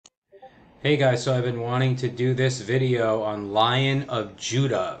Hey guys, so I've been wanting to do this video on Lion of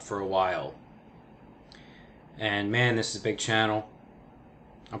Judah for a while. And man, this is a big channel.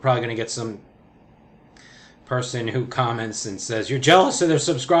 I'm probably going to get some person who comments and says, "You're jealous of their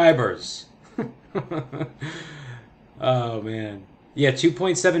subscribers." Oh man. Yeah,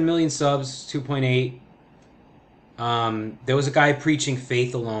 2.7 million subs, 2.8. There was a guy preaching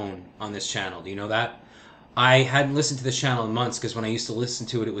faith alone on this channel. Do you know that? I hadn't listened to this channel in months because when I used to listen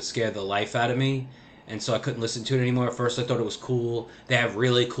to it, it would scare the life out of me. And so I couldn't listen to it anymore. At first, I thought it was cool. They have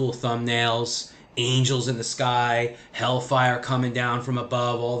really cool thumbnails, angels in the sky, hellfire coming down from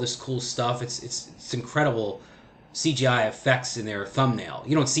above, all this cool stuff. It's incredible CGI effects in their thumbnail.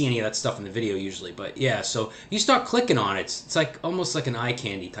 You don't see any of that stuff in the video usually, but yeah. So you start clicking on it. It's like almost like an eye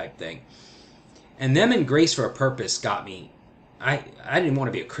candy type thing. And them in Grace for a Purpose got me. I didn't want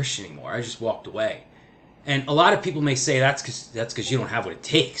to be a Christian anymore. I just walked away. And a lot of people may say that's because you don't have what it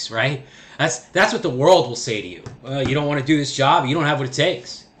takes, right? That's what the world will say to you. You don't want to do this job. You don't have what it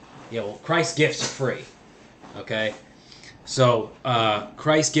takes. Yeah, well, Christ's gifts are free. Okay, so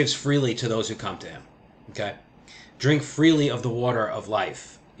Christ gives freely to those who come to Him. Okay, drink freely of the water of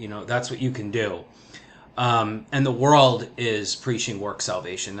life. You know, that's what you can do. And the world is preaching work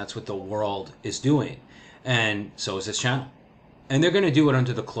salvation. That's what the world is doing, and so is this channel. And they're going to do it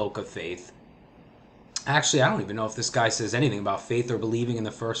under the cloak of faith. Actually, I don't even know if this guy says anything about faith or believing in the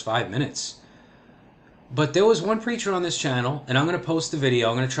first 5 minutes. But there was one preacher on this channel, and I'm going to post the video.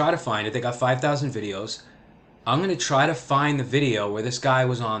 I'm going to try to find it. They got 5,000 videos. I'm going to try to find the video where this guy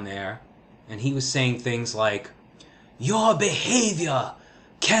was on there, and he was saying things like, "Your behavior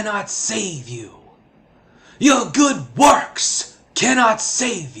cannot save you. Your good works cannot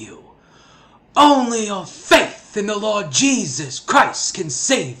save you. Only your faith in the Lord Jesus Christ can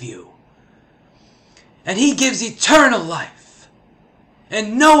save you. And He gives eternal life,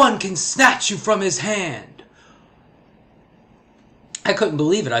 and no one can snatch you from His hand." I couldn't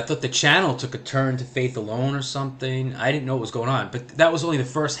believe it. I thought the channel took a turn to faith alone or something. I didn't know what was going on. But that was only the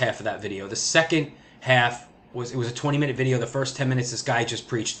first half of that video. The second half was a 20-minute video. The first 10 minutes, this guy just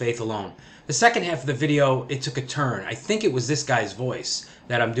preached faith alone. The second half of the video, it took a turn. I think it was this guy's voice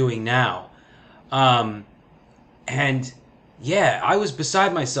that I'm doing now. And yeah, I was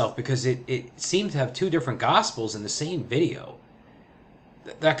beside myself because it seemed to have two different gospels in the same video.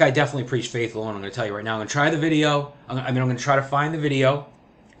 That guy definitely preached faith alone. I'm going to tell you right now. I'm going to try the video. I'm going to try to find the video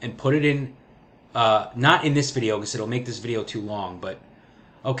and put it in, not in this video because it'll make this video too long. But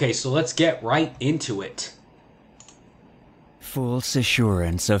okay, so let's get right into it. False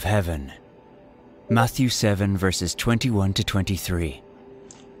assurance of heaven. Matthew 7 verses 21 to 23.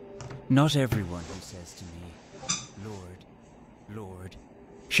 Not everyone who says to me, "Lord, Lord,"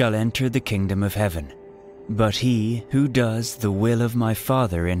 shall enter the kingdom of heaven, but he who does the will of my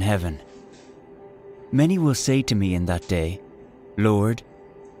Father in heaven. Many will say to me in that day, "Lord,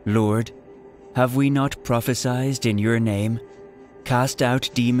 Lord, have we not prophesied in your name, cast out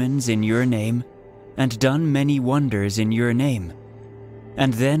demons in your name, and done many wonders in your name?"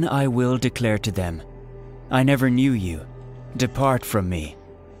 And then I will declare to them, "I never knew you. Depart from me,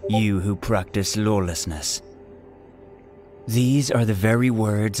 you who practice lawlessness." These are the very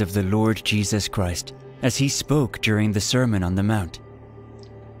words of the Lord Jesus Christ as He spoke during the Sermon on the Mount.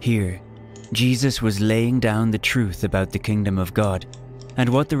 Here, Jesus was laying down the truth about the kingdom of God and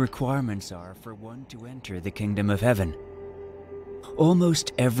what the requirements are for one to enter the kingdom of heaven.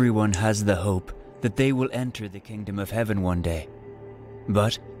 Almost everyone has the hope that they will enter the kingdom of heaven one day.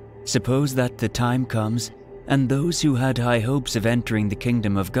 But suppose that the time comes and those who had high hopes of entering the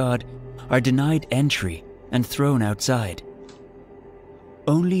kingdom of God are denied entry and thrown outside.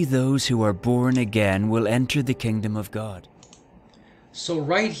 Only those who are born again will enter the kingdom of God. So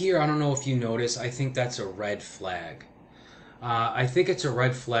right here, I don't know if you notice, I think that's a red flag. I think it's a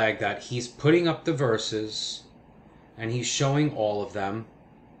red flag that he's putting up the verses and he's showing all of them.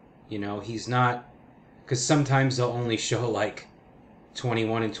 You know, he's not, because sometimes they'll only show like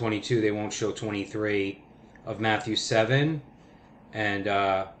 21 and 22. They won't show 23 of Matthew 7.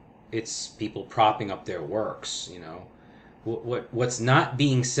 And it's people propping up their works, you know. What's not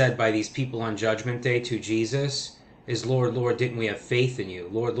being said by these people on Judgment Day to Jesus is, "Lord, Lord, didn't we have faith in you?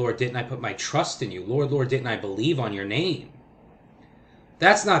 Lord, Lord, didn't I put my trust in you? Lord, Lord, didn't I believe on your name?"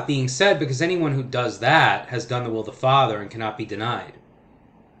 That's not being said because anyone who does that has done the will of the Father and cannot be denied.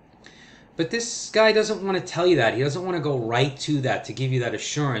 But this guy doesn't want to tell you that. He doesn't want to go right to that to give you that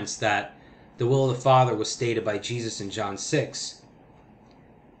assurance that the will of the Father was stated by Jesus in John 6.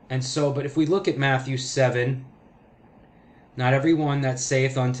 And so, but if we look at Matthew 7, "Not every one that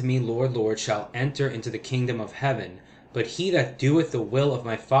saith unto me, Lord, Lord, shall enter into the kingdom of heaven, but he that doeth the will of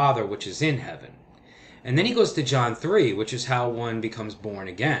my Father which is in heaven. And then he goes to John 3, which is how one becomes born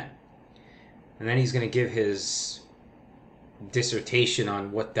again. And then he's going to give his dissertation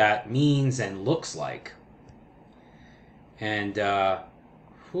on what that means and looks like. And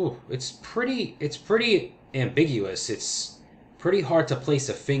it's pretty ambiguous. It's pretty hard to place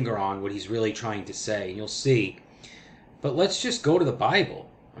a finger on what he's really trying to say, and you'll see. But let's just go to the Bible.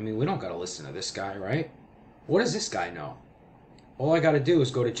 I mean, we don't got to listen to this guy, right? What does this guy know? All I got to do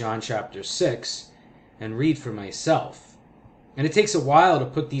is go to John chapter 6 and read for myself. And it takes a while to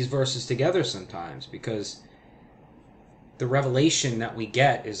put these verses together sometimes, because the revelation that we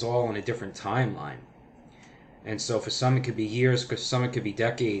get is all in a different timeline. And so for some it could be years, for some it could be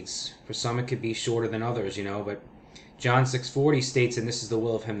decades, for some it could be shorter than others, but John 6:40 states, and this is the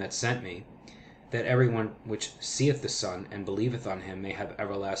will of him that sent me, that everyone which seeth the Son and believeth on him may have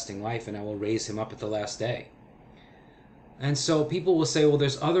everlasting life, and I will raise him up at the last day. And so people will say, well,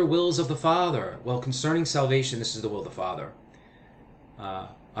 there's other wills of the Father. Well, concerning salvation, this is the will of the Father.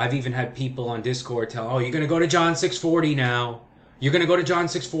 I've even had people on Discord tell, oh, you're going to go to John 6:40 now. You're going to go to John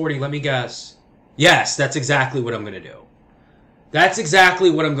 6:40, let me guess. Yes, that's exactly what I'm going to do. That's exactly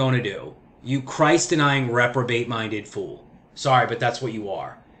what I'm going to do. You Christ-denying, reprobate-minded fool. Sorry, but that's what you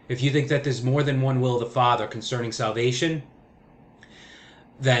are. If you think that there's more than one will of the Father concerning salvation,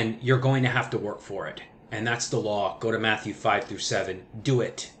 then you're going to have to work for it. And that's the law. Go to Matthew 5-7. Do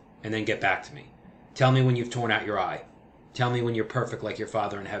it. And then get back to me. Tell me when you've torn out your eye. Tell me when you're perfect like your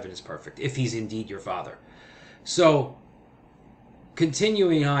Father in heaven is perfect. If he's indeed your Father. So,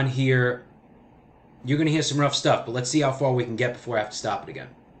 continuing on here, you're going to hear some rough stuff, but let's see how far we can get before I have to stop it again.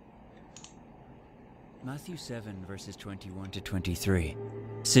 Matthew 7 verses 21 to 23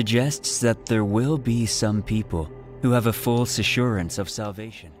 suggests that there will be some people who have a false assurance of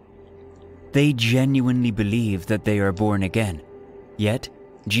salvation. They genuinely believe that they are born again, yet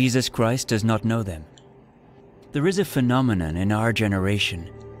Jesus Christ does not know them. There is a phenomenon in our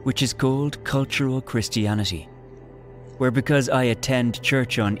generation which is called cultural Christianity, where because I attend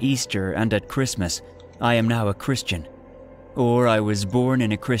church on Easter and at Christmas, I am now a Christian, or I was born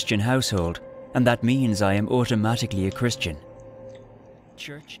in a Christian household, and that means I am automatically a Christian.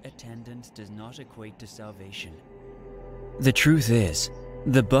 Church attendance does not equate to salvation. The truth is,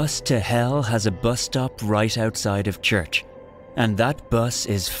 the bus to hell has a bus stop right outside of church, and that bus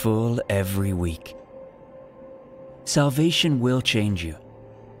is full every week. Salvation will change you.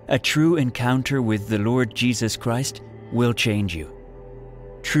 A true encounter with the Lord Jesus Christ will change you.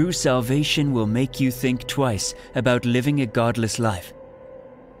 True salvation will make you think twice about living a godless life.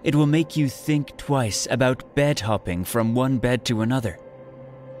 It will make you think twice about bed hopping from one bed to another.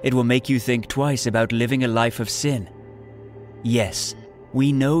 It will make you think twice about living a life of sin. Yes,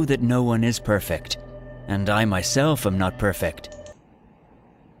 we know that no one is perfect, and I myself am not perfect.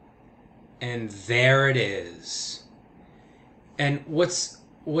 And there it is. And what's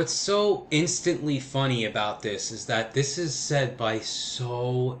so instantly funny about this is that this is said by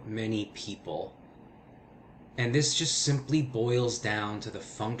so many people. And this just simply boils down to the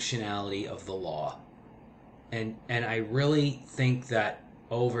functionality of the law. And I really think that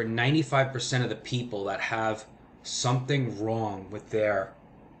over 95% of the people that have something wrong with their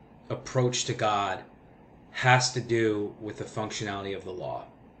approach to God has to do with the functionality of the law.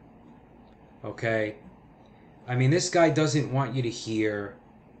 Okay? I mean, this guy doesn't want you to hear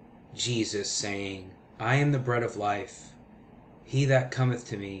Jesus saying, I am the bread of life. He that cometh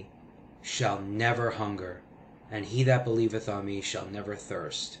to me shall never hunger, and he that believeth on me shall never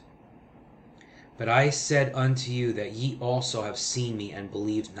thirst. But I said unto you that ye also have seen me and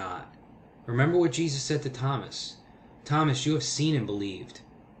believed not. Remember what Jesus said to Thomas. Thomas, you have seen and believed.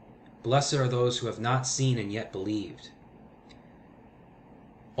 Blessed are those who have not seen and yet believed.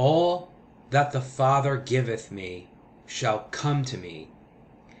 All that the Father giveth me shall come to me,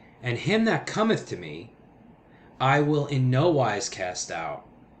 and him that cometh to me I will in no wise cast out.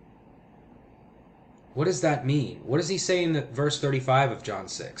 What does that mean? What does he say in verse 35 of John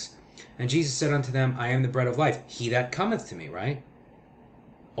 6? And Jesus said unto them, I am the bread of life. He that cometh to me, right?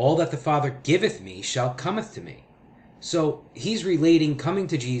 All that the Father giveth me shall cometh to me. So he's relating coming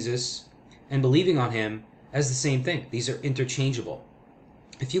to Jesus and believing on him as the same thing. These are interchangeable.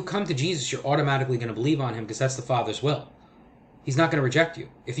 If you come to Jesus, you're automatically going to believe on him because that's the Father's will. He's not going to reject you.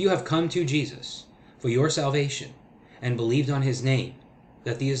 If you have come to Jesus for your salvation and believed on his name,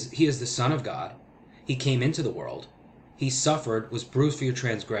 that he is the Son of God, he came into the world, he suffered, was bruised for your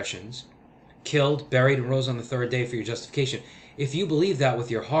transgressions, killed, buried, and rose on the third day for your justification. If you believe that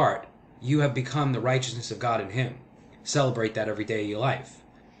with your heart, you have become the righteousness of God in him. Celebrate that every day of your life.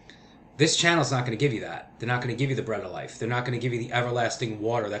 This channel's not going to give you that. They're not going to give you the bread of life. They're not going to give you the everlasting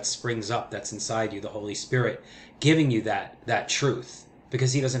water that springs up, that's inside you, the Holy Spirit, giving you that truth,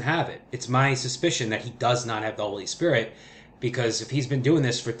 because he doesn't have it. It's my suspicion that he does not have the Holy Spirit, because if he's been doing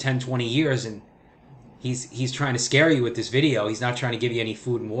this for 10, 20 years and he's trying to scare you with this video, he's not trying to give you any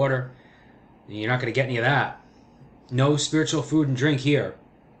food and water, you're not going to get any of that. No spiritual food and drink here.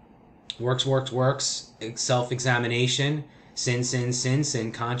 Works, works, works. Self-examination. Sin, sin, sin,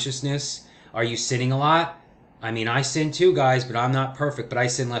 sin consciousness. Are you sinning a lot? I mean, I sin too, guys, but I'm not perfect, but I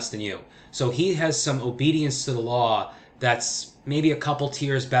sin less than you. So he has some obedience to the law that's maybe a couple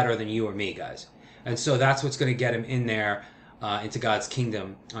tiers better than you or me, guys. And so that's what's going to get him in there into God's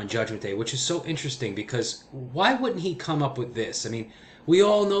kingdom on Judgment Day, which is so interesting, because why wouldn't he come up with this? I mean, we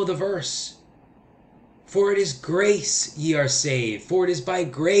all know the verse. For it is grace ye are saved. For it is by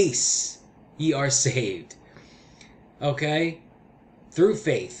grace ye are saved. Okay? Through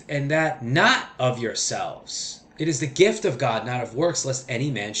faith, and that not of yourselves. It is the gift of God, not of works, lest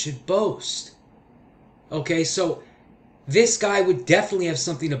any man should boast. Okay, so this guy would definitely have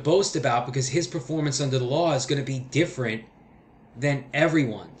something to boast about, because his performance under the law is going to be different than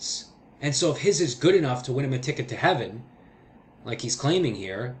everyone's. And so if his is good enough to win him a ticket to heaven, like he's claiming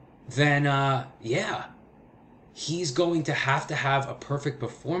here, then yeah, he's going to have a perfect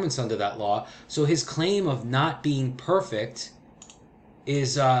performance under that law. So his claim of not being perfect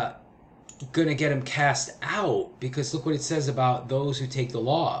is going to get him cast out, because look what it says about those who take the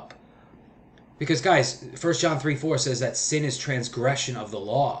law up. Because, guys, 1 John 3:4 says that sin is transgression of the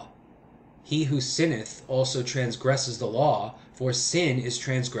law. He who sinneth also transgresses the law, for sin is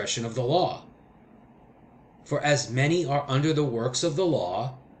transgression of the law. For as many are under the works of the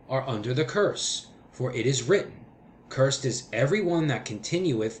law are under the curse. For it is written, Cursed is every one that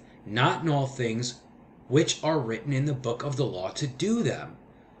continueth not in all things which are written in the book of the law to do them.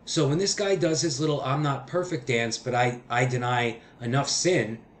 So when this guy does his little I'm not perfect dance, but I deny enough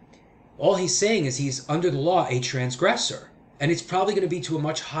sin, all he's saying is he's under the law a transgressor. And it's probably going to be to a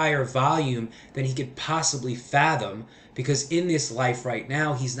much higher volume than he could possibly fathom, because in this life right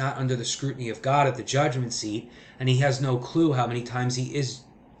now, he's not under the scrutiny of God at the judgment seat, and he has no clue how many times he is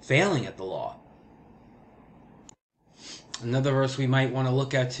failing at the law. Another verse we might want to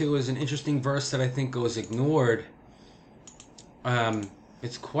look at too is an interesting verse that I think goes ignored.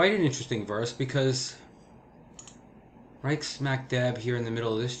 It's quite an interesting verse, because right smack dab here in the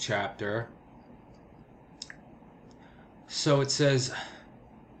middle of this chapter. So it says,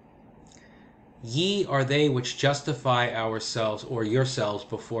 Ye are they which justify ourselves or yourselves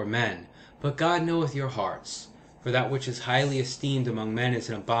before men, but God knoweth your hearts. For that which is highly esteemed among men is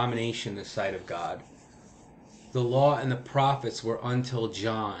an abomination in the sight of God. The law and the prophets were until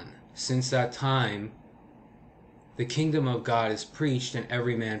John. Since that time, the kingdom of God is preached, and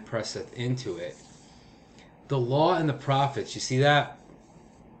every man presseth into it. The law and the prophets, you see that?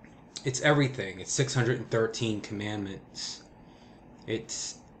 It's everything. It's 613 commandments.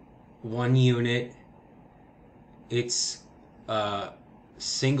 It's one unit. It's a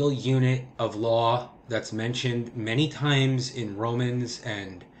single unit of law that's mentioned many times in Romans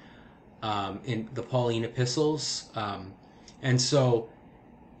and in the Pauline epistles. And so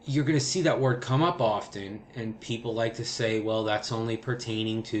you're going to see that word come up often, and people like to say, well, that's only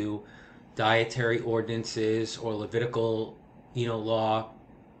pertaining to dietary ordinances or Levitical, law.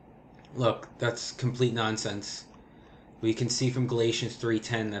 Look, that's complete nonsense. We can see from Galatians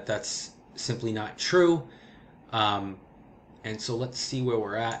 3:10 that that's simply not true. And so let's see where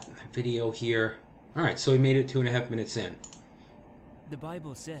we're at. Video here. All right, so we made it 2.5 minutes in. The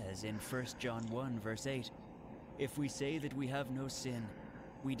Bible says in 1 John 1 verse 8, If we say that we have no sin,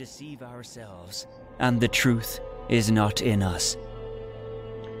 we deceive ourselves, and the truth is not in us.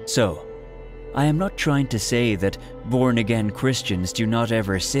 So, I am not trying to say that born-again Christians do not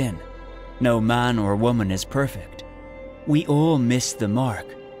ever sin. No man or woman is perfect. We all miss the mark.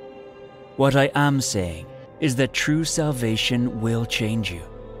 What I am saying is that true salvation will change you.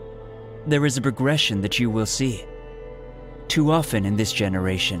 There is a progression that you will see. Too often in this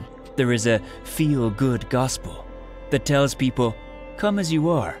generation, there is a feel-good gospel that tells people, come as you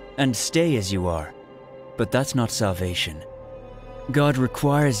are and stay as you are. But that's not salvation. God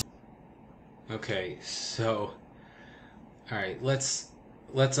requires... Okay, so... Alright, let's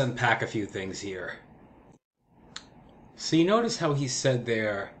unpack a few things here. So you notice how he said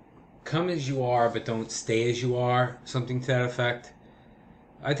there, come as you are, but don't stay as you are, something to that effect.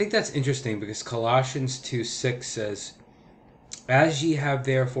 I think that's interesting, because Colossians 2:6 says, As ye have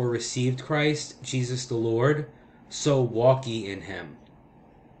therefore received Christ, Jesus the Lord, so walk ye in him.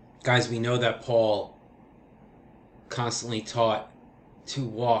 Guys, we know that Paul constantly taught to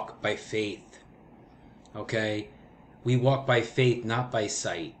walk by faith. Okay? We walk by faith, not by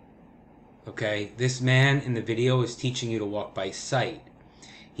sight. Okay? This man in the video is teaching you to walk by sight.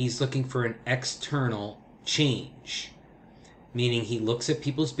 He's looking for an external change, meaning he looks at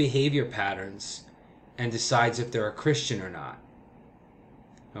people's behavior patterns and decides if they're a Christian or not.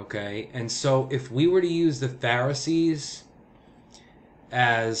 Okay? And so if we were to use the Pharisees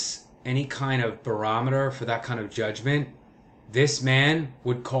as any kind of barometer for that kind of judgment, this man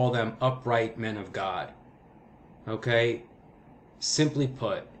would call them upright men of God. Okay? Simply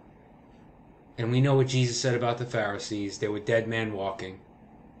put. And we know what Jesus said about the Pharisees. They were dead men walking.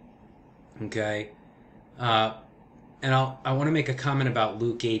 Okay? And I want to make a comment about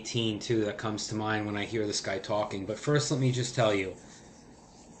Luke 18 too that comes to mind when I hear this guy talking. But first let me just tell you,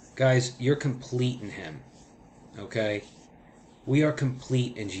 guys, you're complete in him. Okay? We are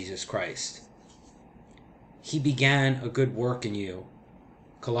complete in Jesus Christ. He began a good work in you.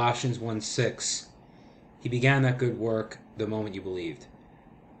 Colossians 1:6. He began that good work the moment you believed.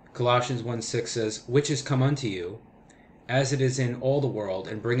 Colossians 1:6 says, which is come unto you, as it is in all the world,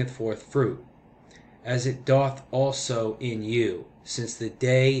 and bringeth forth fruit, as it doth also in you, since the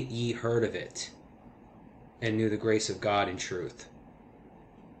day ye heard of it, and knew the grace of God in truth.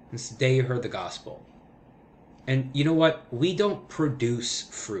 Since the day you heard the gospel. And you know what? We don't produce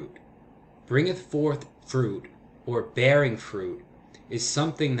fruit. Bringeth forth fruit, or bearing fruit, is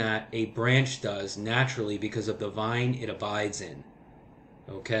something that a branch does naturally because of the vine it abides in.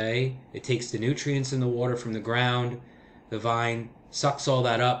 Okay? It takes the nutrients in the water from the ground. The vine sucks all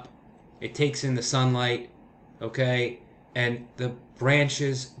that up. It takes in the sunlight. Okay? And the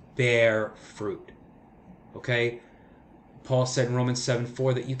branches bear fruit. Okay? Paul said in Romans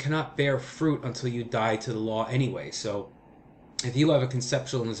 7:4 that you cannot bear fruit until you die to the law anyway. So if you have a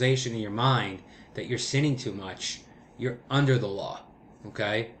conceptualization in your mind that you're sinning too much, you're under the law.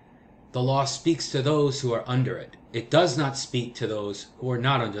 Okay? The law speaks to those who are under it. It does not speak to those who are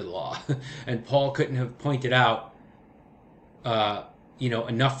not under the law. And Paul couldn't have pointed out,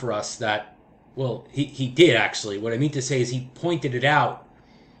 enough for us that, well, he did actually. What I mean to say is he pointed it out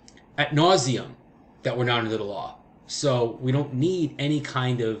ad nauseum that we're not under the law. So we don't need any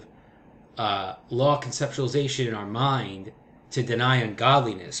kind of law conceptualization in our mind to deny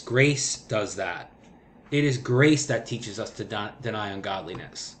ungodliness. Grace does that. It is grace that teaches us to deny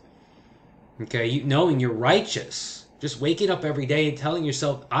ungodliness. Okay, knowing you're righteous. Just waking up every day and telling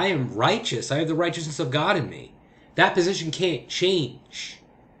yourself, I am righteous. I have the righteousness of God in me. That position can't change.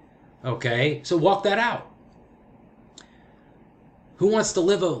 Okay, so walk that out. Who wants to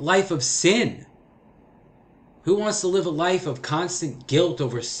live a life of sin? Who wants to live a life of constant guilt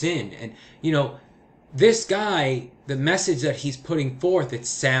over sin? And, this guy, the message that he's putting forth, it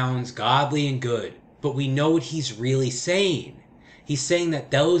sounds godly and good. But we know what he's really saying. He's saying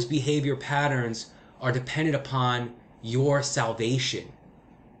that those behavior patterns are dependent upon your salvation.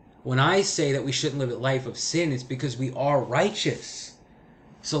 When I say that we shouldn't live a life of sin, it's because we are righteous.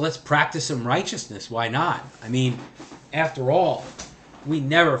 So let's practice some righteousness. Why not? I mean, after all, we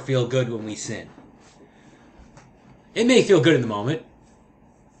never feel good when we sin. It may feel good in the moment.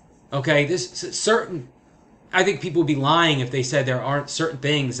 Okay, I think people would be lying if they said there aren't certain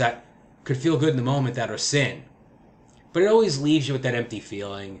things that could feel good in the moment that are sin. But it always leaves you with that empty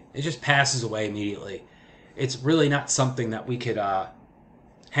feeling. It just passes away immediately. It's really not something that we could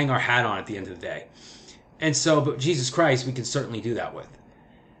hang our hat on at the end of the day. And so, but Jesus Christ, we can certainly do that with.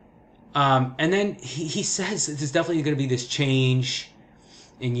 And then he says that there's definitely going to be this change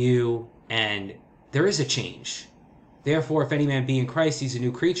in you, and there is a change. Therefore, if any man be in Christ, he's a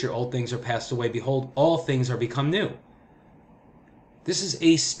new creature. Old things are passed away. Behold, all things are become new. This is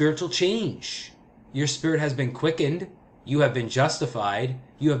a spiritual change. Your spirit has been quickened. You have been justified.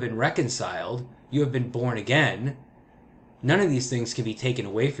 You have been reconciled. You have been born again. None of these things can be taken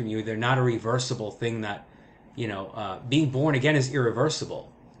away from you. They're not a reversible thing that, being born again is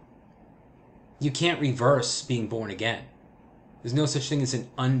irreversible. You can't reverse being born again. There's no such thing as an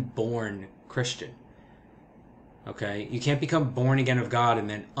unborn Christian. Okay? You can't become born again of God and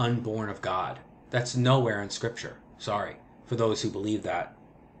then unborn of God. That's nowhere in Scripture. Sorry. For those who believe that,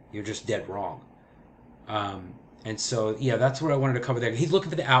 you're just dead wrong. And so, that's what I wanted to cover there. He's looking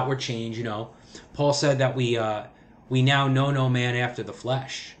for the outward change, Paul said that we now know no man after the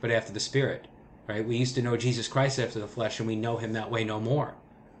flesh, but after the Spirit. Right? We used to know Jesus Christ after the flesh, and we know him that way no more.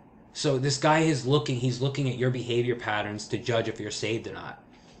 So this guy he's looking at your behavior patterns to judge if you're saved or not.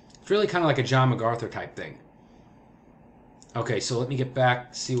 It's really kind of like a John MacArthur type thing. Okay, so let me get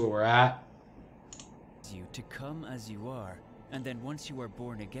back, see where we're at. You to come as you are, and then once you are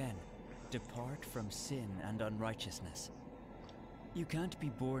born again, depart from sin and unrighteousness. You can't be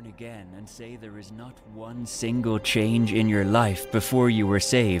born again and say there is not one single change in your life before you were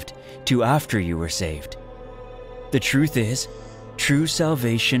saved to after you were saved. The truth is, true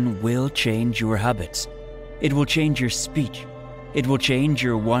salvation will change your habits. It will change your speech. It will change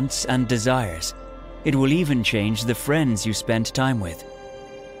your wants and desires. It will even change the friends you spent time with.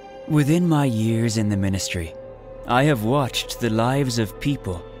 Within my years in the ministry, I have watched the lives of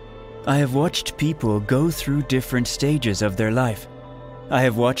people. I have watched people go through different stages of their life. I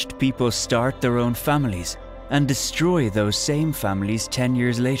have watched people start their own families and destroy those same families 10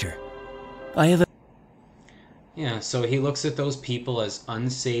 years later. Yeah, so he looks at those people as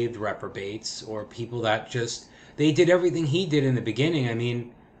unsaved reprobates, or people that just, they did everything he did in the beginning. I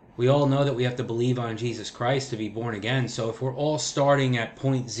mean, we all know that we have to believe on Jesus Christ to be born again. So if we're all starting at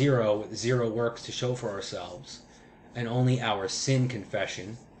point zero with zero works to show for ourselves, and only our sin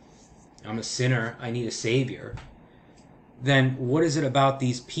confession, I'm a sinner, I need a savior, then what is it about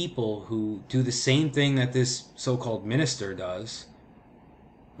these people who do the same thing that this so-called minister does,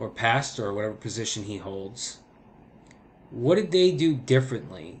 or pastor, or whatever position he holds? What did they do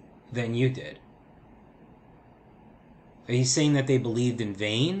differently than you did? Are you saying that they believed in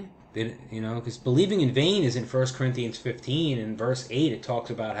vain? Because believing in vain is in 1 Corinthians 15. In verse 8, it talks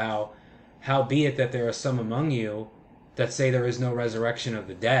about how be it that there are some among you that say there is no resurrection of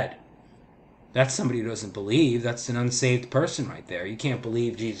the dead. That's somebody who doesn't believe. That's an unsaved person right there. You can't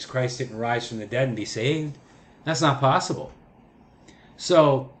believe Jesus Christ didn't rise from the dead and be saved. That's not possible.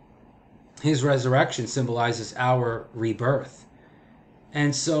 So, his resurrection symbolizes our rebirth.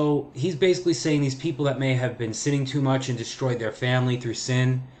 And so, he's basically saying these people that may have been sinning too much and destroyed their family through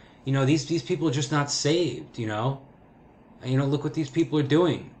sin, these people are just not saved, look what these people are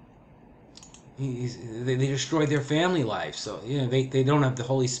doing. They destroyed their family life, so, they don't have the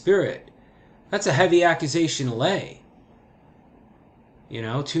Holy Spirit. That's a heavy accusation to lay.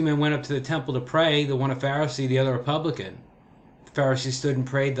 Two men went up to the temple to pray, the one a Pharisee, the other a publican. The Pharisee stood and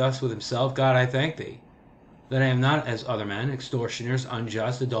prayed thus with himself, God, I thank thee, that I am not as other men, extortioners,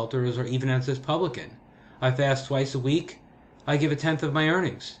 unjust, adulterers, or even as this publican. I fast twice a week. I give 1/10 of my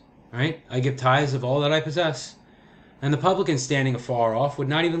earnings. Right? I give tithes of all that I possess. And the publican, standing afar off, would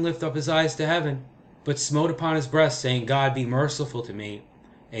not even lift up his eyes to heaven, but smote upon his breast, saying, God, be merciful to me,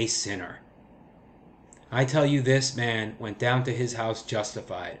 a sinner. I tell you, this man went down to his house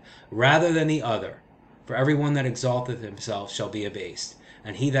justified, rather than the other. For everyone that exalteth himself shall be abased,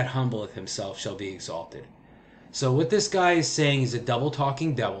 and he that humbleth himself shall be exalted. So what this guy is saying is a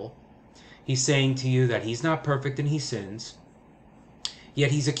double-talking devil. He's saying to you that he's not perfect and he sins,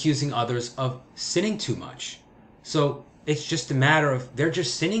 yet he's accusing others of sinning too much. So it's just a matter of they're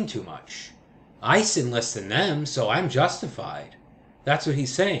just sinning too much. I sin less than them, so I'm justified. That's what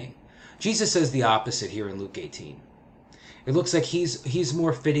he's saying. Jesus says the opposite here in Luke 18. It looks like he's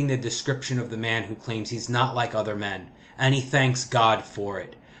more fitting the description of the man who claims he's not like other men, and he thanks God for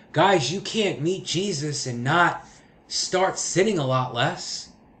it. Guys, you can't meet Jesus and not start sinning a lot less.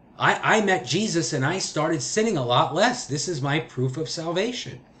 I met Jesus and I started sinning a lot less. This is my proof of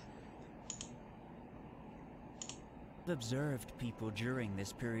salvation. I've observed people during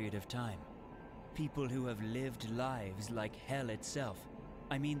this period of time. People who have lived lives like hell itself.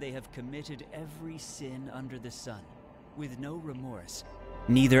 I mean, they have committed every sin under the sun, with no remorse,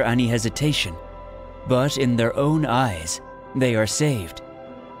 neither any hesitation. But in their own eyes, they are saved.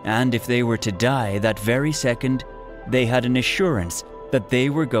 And if they were to die that very second, they had an assurance that they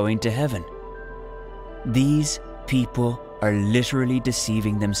were going to heaven. These people are literally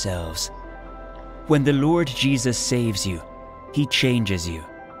deceiving themselves. When the Lord Jesus saves you, He changes you.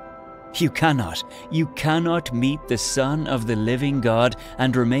 You cannot meet the Son of the living God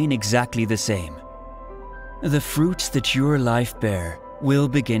and remain exactly the same. The fruits that your life bear will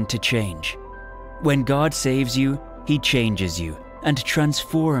begin to change. When God saves you, He changes you and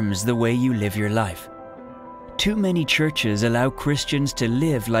transforms the way you live your life. Too many churches allow Christians to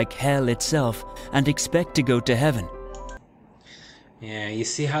live like hell itself and expect to go to heaven. Yeah, you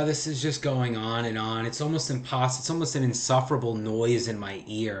see how this is just going on and on. It's almost impossible. It's almost an insufferable noise in my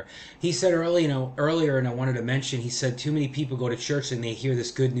ear. He said earlier, and I wanted to mention, he said too many people go to church and they hear this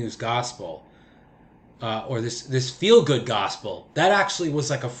good news gospel. Or this feel-good gospel. That actually was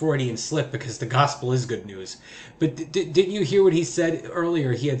like a Freudian slip because the gospel is good news. But didn't you hear what he said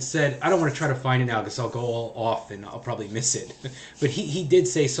earlier? He had said, I don't want to try to find it now because I'll go all off and I'll probably miss it. But he did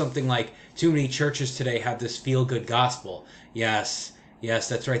say something like, too many churches today have this feel-good gospel. Yes,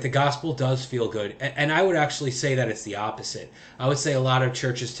 that's right. The gospel does feel good. And I would actually say that it's the opposite. I would say a lot of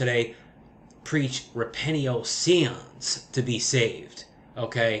churches today preach repentio sins to be saved.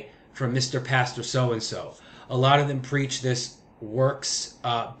 Okay? From Mr. Pastor so-and-so. A lot of them preach this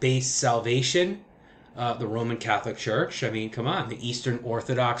works-based salvation. The Roman Catholic Church, I mean, come on, the Eastern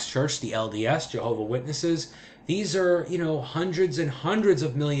Orthodox Church, the LDS, Jehovah's Witnesses. These are, hundreds and hundreds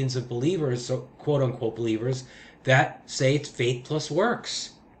of millions of believers, so quote-unquote believers, that say it's faith plus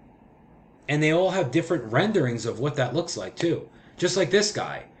works. And they all have different renderings of what that looks like, too. Just like this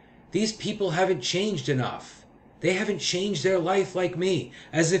guy. These people haven't changed enough. They haven't changed their life like me.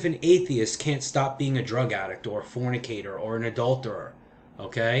 As if an atheist can't stop being a drug addict or a fornicator or an adulterer.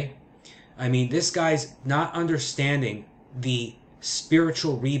 Okay? I mean, this guy's not understanding the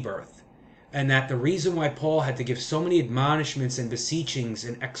spiritual rebirth, and that the reason why Paul had to give so many admonishments and beseechings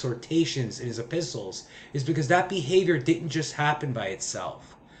and exhortations in his epistles is because that behavior didn't just happen by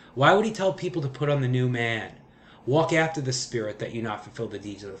itself. Why would he tell people to put on the new man? Walk after the Spirit that you not fulfill the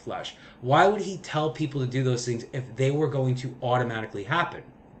deeds of the flesh. Why would he tell people to do those things if they were going to automatically happen?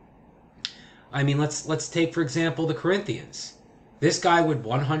 I mean, let's take, for example, the Corinthians. This guy would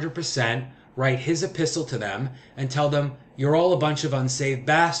 100% write his epistle to them and tell them, you're all a bunch of unsaved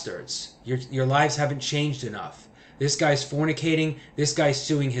bastards. Your lives haven't changed enough. This guy's fornicating. This guy's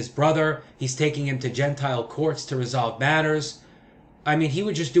suing his brother. He's taking him to Gentile courts to resolve matters. I mean, he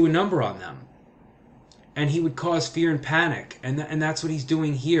would just do a number on them. And he would cause fear and panic. And that's what he's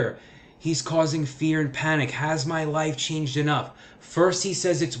doing here. He's causing fear and panic. Has my life changed enough? First he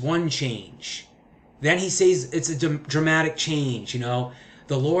says it's one change. Then he says it's a dramatic change, The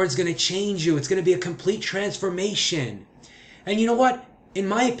Lord's going to change you. It's going to be a complete transformation. And you know what? In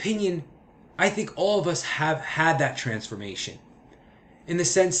my opinion, I think all of us have had that transformation. In the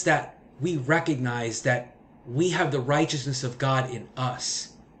sense that we recognize that we have the righteousness of God in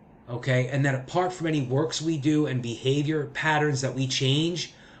us. Okay? And that apart from any works we do and behavior patterns that we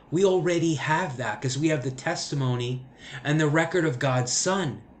change, we already have that because we have the testimony and the record of God's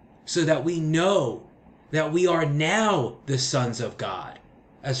Son. So that we know that we are now the sons of God,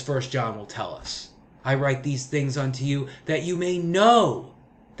 as 1 John will tell us. I write these things unto you that you may know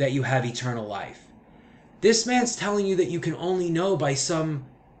that you have eternal life. This man's telling you that you can only know by some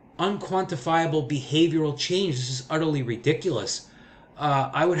unquantifiable behavioral change. This is utterly ridiculous.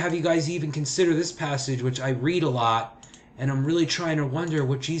 I would have you guys even consider this passage, which I read a lot, and I'm really trying to wonder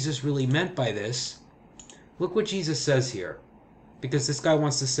what Jesus really meant by this. Look what Jesus says here. Because this guy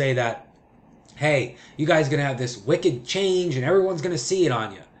wants to say that, hey, you guys are going to have this wicked change and everyone's going to see it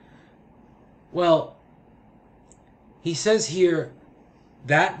on you. Well, he says here,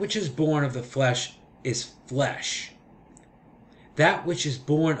 that which is born of the flesh is flesh. That which is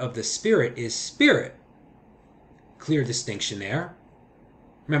born of the Spirit is spirit. Clear distinction there.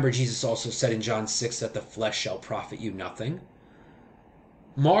 Remember, Jesus also said in John 6 that the flesh shall profit you nothing.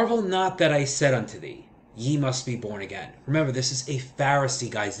 Marvel not that I said unto thee, ye must be born again. Remember, this is a Pharisee,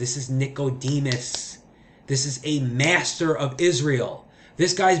 guys. This is Nicodemus. This is a master of Israel.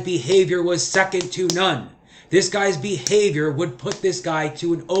 This guy's behavior was second to none. This guy's behavior would put this guy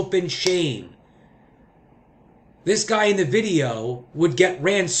to an open shame. This guy in the video would get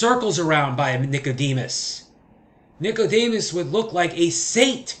ran circles around by Nicodemus. Nicodemus would look like a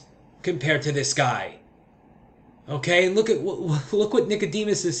saint compared to this guy. Okay, and look what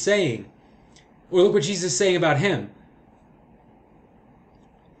Nicodemus is saying. Or look what Jesus is saying about him.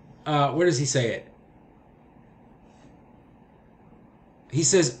 Where does he say it? He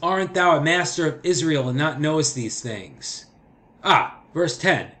says, aren't thou a master of Israel and not knowest these things? Verse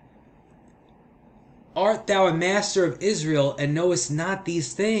 10. Art thou a master of Israel and knowest not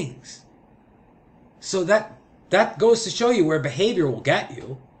these things? So that goes to show you where behavior will get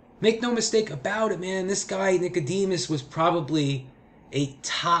you. Make no mistake about it, man. This guy, Nicodemus, was probably a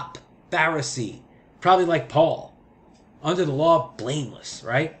top Pharisee. Probably like Paul. Under the law, blameless,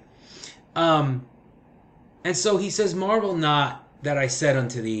 right? And so he says, marvel not that I said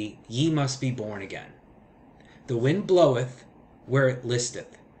unto thee, ye must be born again. The wind bloweth where it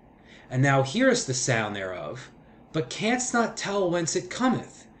listeth, and thou hearest the sound thereof, but canst not tell whence it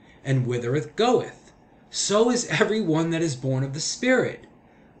cometh, and whither it goeth. So is every one that is born of the Spirit.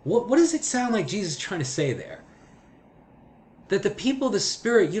 What does it sound like Jesus is trying to say there? That the people of the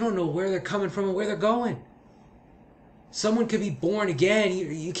Spirit, you don't know where they're coming from and where they're going. Someone could be born again.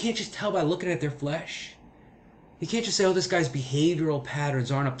 You can't just tell by looking at their flesh. You can't just say, oh, this guy's behavioral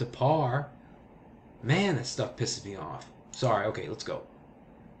patterns aren't up to par. Man, that stuff pisses me off. Sorry, okay, let's go.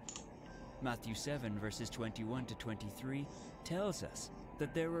 Matthew 7 verses 21 to 23 tells us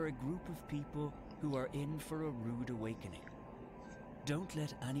that there are a group of people who are in for a rude awakening. Don't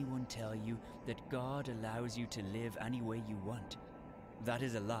let anyone tell you that God allows you to live any way you want. That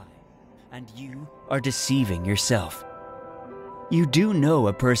is a lie, and you are deceiving yourself. You do know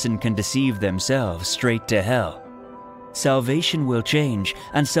a person can deceive themselves straight to hell. Salvation will change,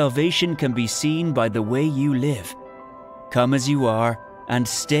 and salvation can be seen by the way you live. Come as you are and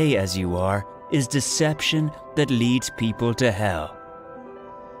stay as you are is deception that leads people to hell.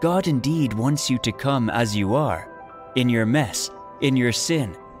 God indeed wants you to come as you are, in your mess, in your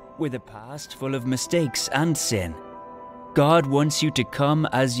sin, with a past full of mistakes and sin. God wants you to come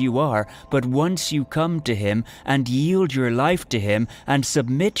as you are, but once you come to Him and yield your life to Him and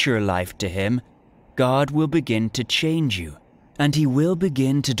submit your life to Him, God will begin to change you, and He will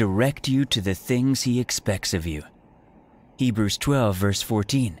begin to direct you to the things He expects of you. Hebrews 12 verse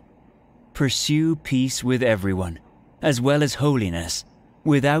 14. Pursue peace with everyone, as well as holiness,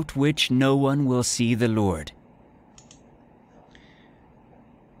 without which no one will see the Lord.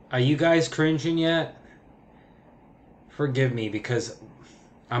 Are you guys cringing yet? Forgive me, because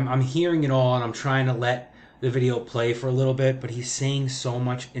I'm hearing it all and I'm trying to let the video play for a little bit, but he's saying so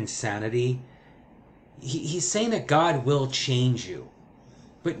much insanity. He's saying that God will change you,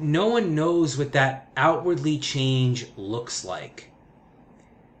 but no one knows what that outwardly change looks like.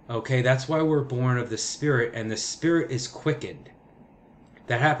 Okay, that's why we're born of the Spirit, and the Spirit is quickened.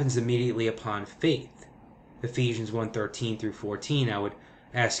 That happens immediately upon faith. Ephesians 1:13 through 14, I would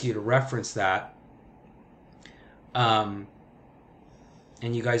ask you to reference that. And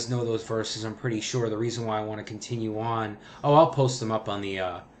you guys know those verses, I'm pretty sure. The reason why I want to continue on, I'll post them up on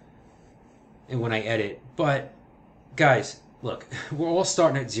the when I edit. But guys, look, we're all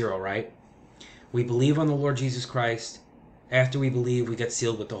starting at zero, right? We believe on the Lord Jesus Christ. After we believe, we get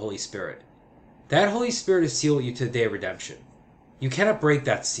sealed with the Holy Spirit. That Holy Spirit is sealed with you to the day of redemption. You cannot break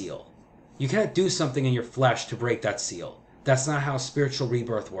that seal. You cannot do something in your flesh to break that seal. That's not how spiritual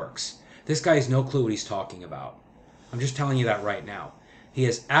rebirth works. This guy has no clue what he's talking about. I'm just telling you that right now. He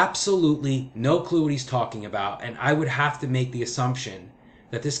has absolutely no clue what he's talking about, and I would have to make the assumption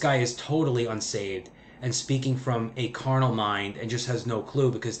that this guy is totally unsaved and speaking from a carnal mind and just has no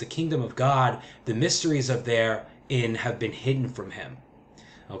clue, because the kingdom of God, the mysteries of therein have been hidden from him.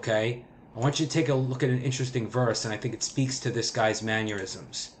 Okay? I want you to take a look at an interesting verse, and I think it speaks to this guy's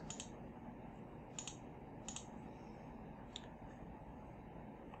mannerisms.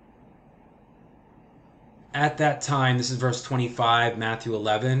 At that time, this is verse 25, Matthew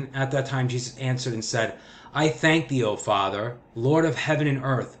 11. At that time, Jesus answered and said, I thank thee, O Father, Lord of heaven and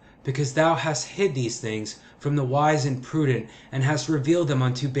earth, because thou hast hid these things from the wise and prudent, and hast revealed them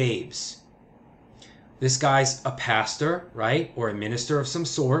unto babes. This guy's a pastor, right? Or a minister of some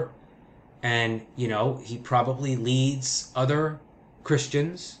sort. And, you know, he probably leads other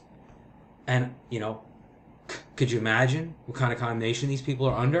Christians. And, you know, could you imagine what kind of condemnation these people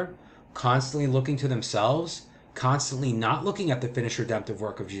are under? Constantly looking to themselves, constantly not looking at the finished redemptive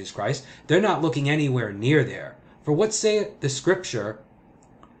work of Jesus Christ. They're not looking anywhere near there. For what saith the Scripture,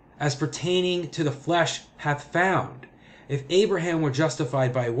 as pertaining to the flesh hath found? If Abraham were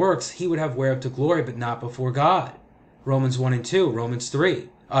justified by works, he would have whereof to glory, but not before God. Romans 1 and 2, Romans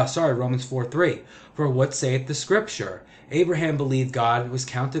 4:3. For what saith the Scripture? Abraham believed God, and was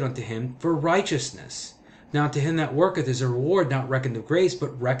counted unto him for righteousness. Now to him that worketh is a reward not reckoned of grace,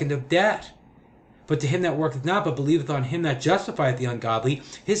 but reckoned of debt. But to him that worketh not, but believeth on him that justifieth the ungodly,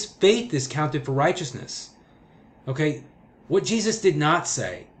 his faith is counted for righteousness. Okay, what Jesus did not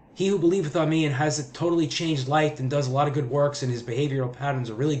say, he who believeth on me and has a totally changed life and does a lot of good works, and his behavioral patterns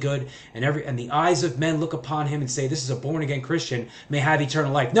are really good, and the eyes of men look upon him and say, this is a born-again Christian, may have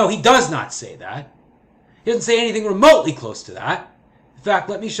eternal life. No, he does not say that. He doesn't say anything remotely close to that. In fact,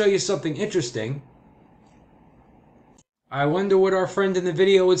 let me show you something interesting. I wonder what our friend in the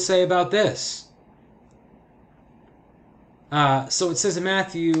video would say about this. So it says in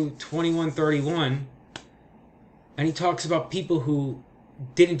Matthew 21:31, and he talks about people who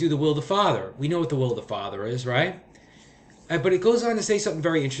didn't do the will of the Father. We know what the will of the Father is, right? But it goes on to say something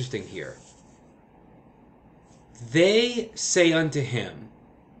very interesting here. They say unto him,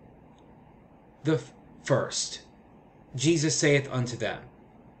 the first, Jesus saith unto them,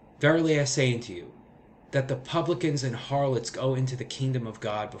 verily I say unto you, that the publicans and harlots go into the kingdom of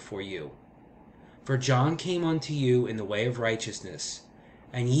God before you. For John came unto you in the way of righteousness,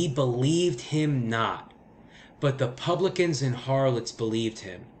 and ye believed him not. But the publicans and harlots believed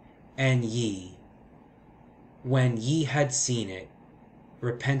him, and ye, when ye had seen it,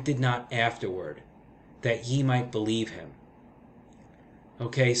 repented not afterward, that ye might believe him.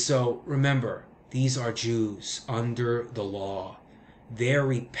 Okay, so remember, these are Jews under the law. Their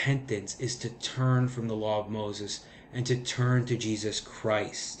repentance is to turn from the law of Moses and to turn to Jesus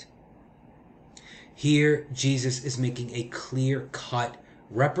Christ. Here, Jesus is making a clear-cut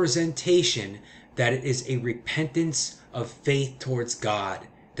representation that it is a repentance of faith towards God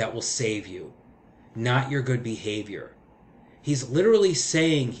that will save you, not your good behavior. He's literally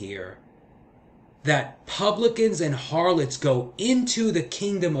saying here that publicans and harlots go into the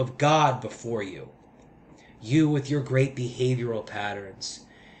kingdom of God before you. You with your great behavioral patterns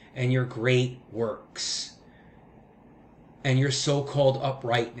and your great works and your so-called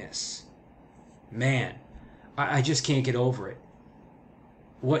uprightness. Man, I just can't get over it.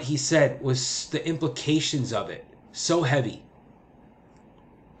 What he said was the implications of it so heavy.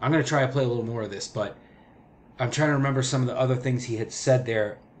 I'm going to try to play a little more of this, but I'm trying to remember some of the other things he had said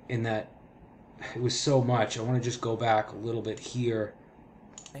there in that. It was so much. I want to just go back a little bit here.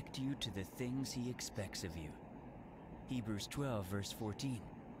 Expect you to the things he expects of you. Hebrews 12 verse 14.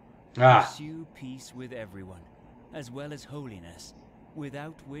 Pursue peace with everyone, as well as holiness,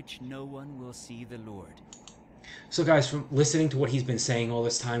 without which no one will see the Lord. So guys, from listening to what he's been saying all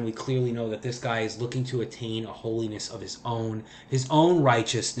this time, we clearly know that this guy is looking to attain a holiness of his own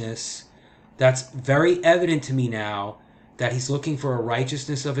righteousness. That's very evident to me now, that he's looking for a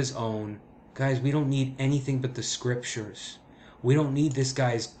righteousness of his own. Guys, we don't need anything but the scriptures. We don't need this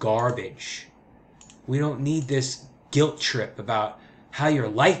guy's garbage. We don't need this guilt trip about how your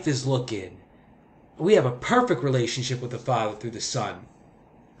life is looking. We have a perfect relationship with the Father through the Son.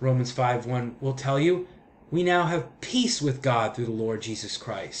 Romans 5:1 will tell you, we now have peace with God through the Lord Jesus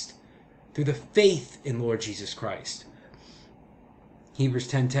Christ, through the faith in Lord Jesus Christ. Hebrews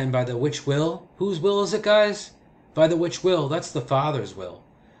 10:10, by the which will? Whose will is it, guys? By the which will? That's the Father's will.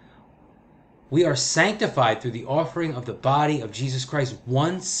 We are sanctified through the offering of the body of Jesus Christ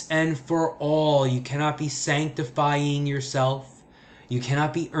once and for all. You cannot be sanctifying yourself. You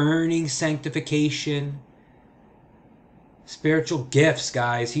cannot be earning sanctification. Spiritual gifts,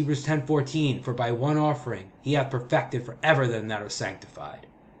 guys. Hebrews 10:14, for by one offering he hath perfected forever them that are sanctified.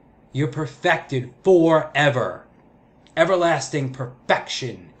 You're perfected forever. Everlasting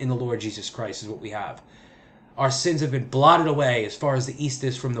perfection in the Lord Jesus Christ is what we have. Our sins have been blotted away as far as the east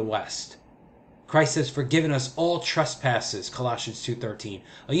is from the west. Christ has forgiven us all trespasses, Colossians 2:13.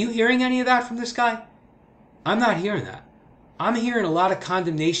 Are you hearing any of that from this guy? I'm not hearing that. I'm hearing a lot of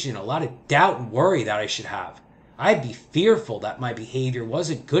condemnation, a lot of doubt and worry that I should have. I'd be fearful that my behavior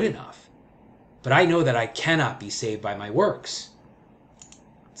wasn't good enough. But I know that I cannot be saved by my works.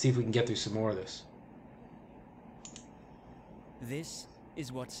 Let's see if we can get through some more of this. This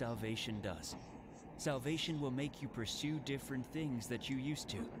is what salvation does. Salvation will make you pursue different things that you used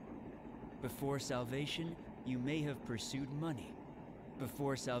to. Before salvation, you may have pursued money.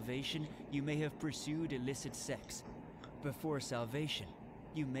 Before salvation, you may have pursued illicit sex. Before salvation,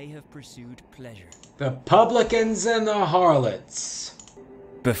 you may have pursued pleasure. The publicans and the harlots.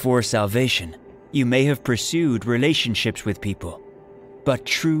 Before salvation, you may have pursued relationships with people. But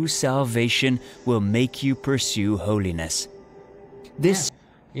true salvation will make you pursue holiness.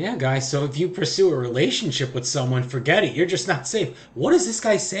 Yeah, guys, so if you pursue a relationship with someone, forget it. You're just not saved. What is this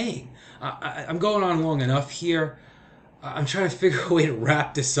guy saying? I'm going on long enough here. I'm trying to figure a way to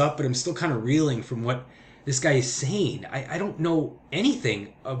wrap this up, but I'm still kind of reeling from what this guy is saying. I don't know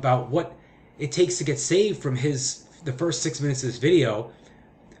anything about what it takes to get saved from the first 6 minutes of this video.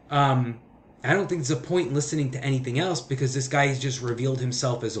 I don't think there's a point in listening to anything else because this guy has just revealed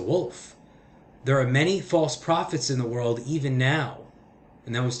himself as a wolf. There are many false prophets in the world even now.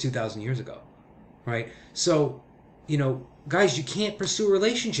 And that was 2,000 years ago, right? So, guys, you can't pursue a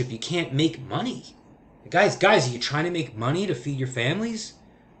relationship. You can't make money. Guys, are you trying to make money to feed your families?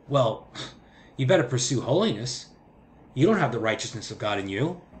 Well, you better pursue holiness. You don't have the righteousness of God in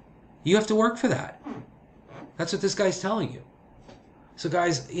you. You have to work for that. That's what this guy's telling you. So,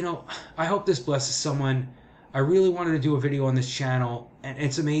 guys, I hope this blesses someone. I really wanted to do a video on this channel, and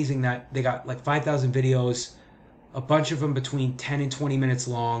it's amazing that they got like 5,000 videos, a bunch of them between 10 and 20 minutes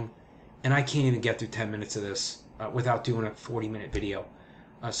long, and I can't even get through 10 minutes of this without doing a 40-minute video.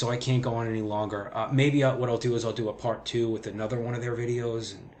 So I can't go on any longer. Maybe what I'll do is I'll do a part 2 with another one of their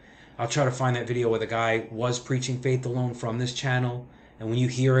videos, and I'll try to find that video where the guy was preaching faith alone from this channel, and when you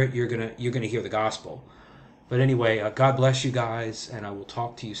hear it, you're gonna hear the gospel. But anyway, God bless you guys, and I will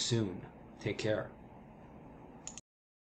talk to you soon. Take care.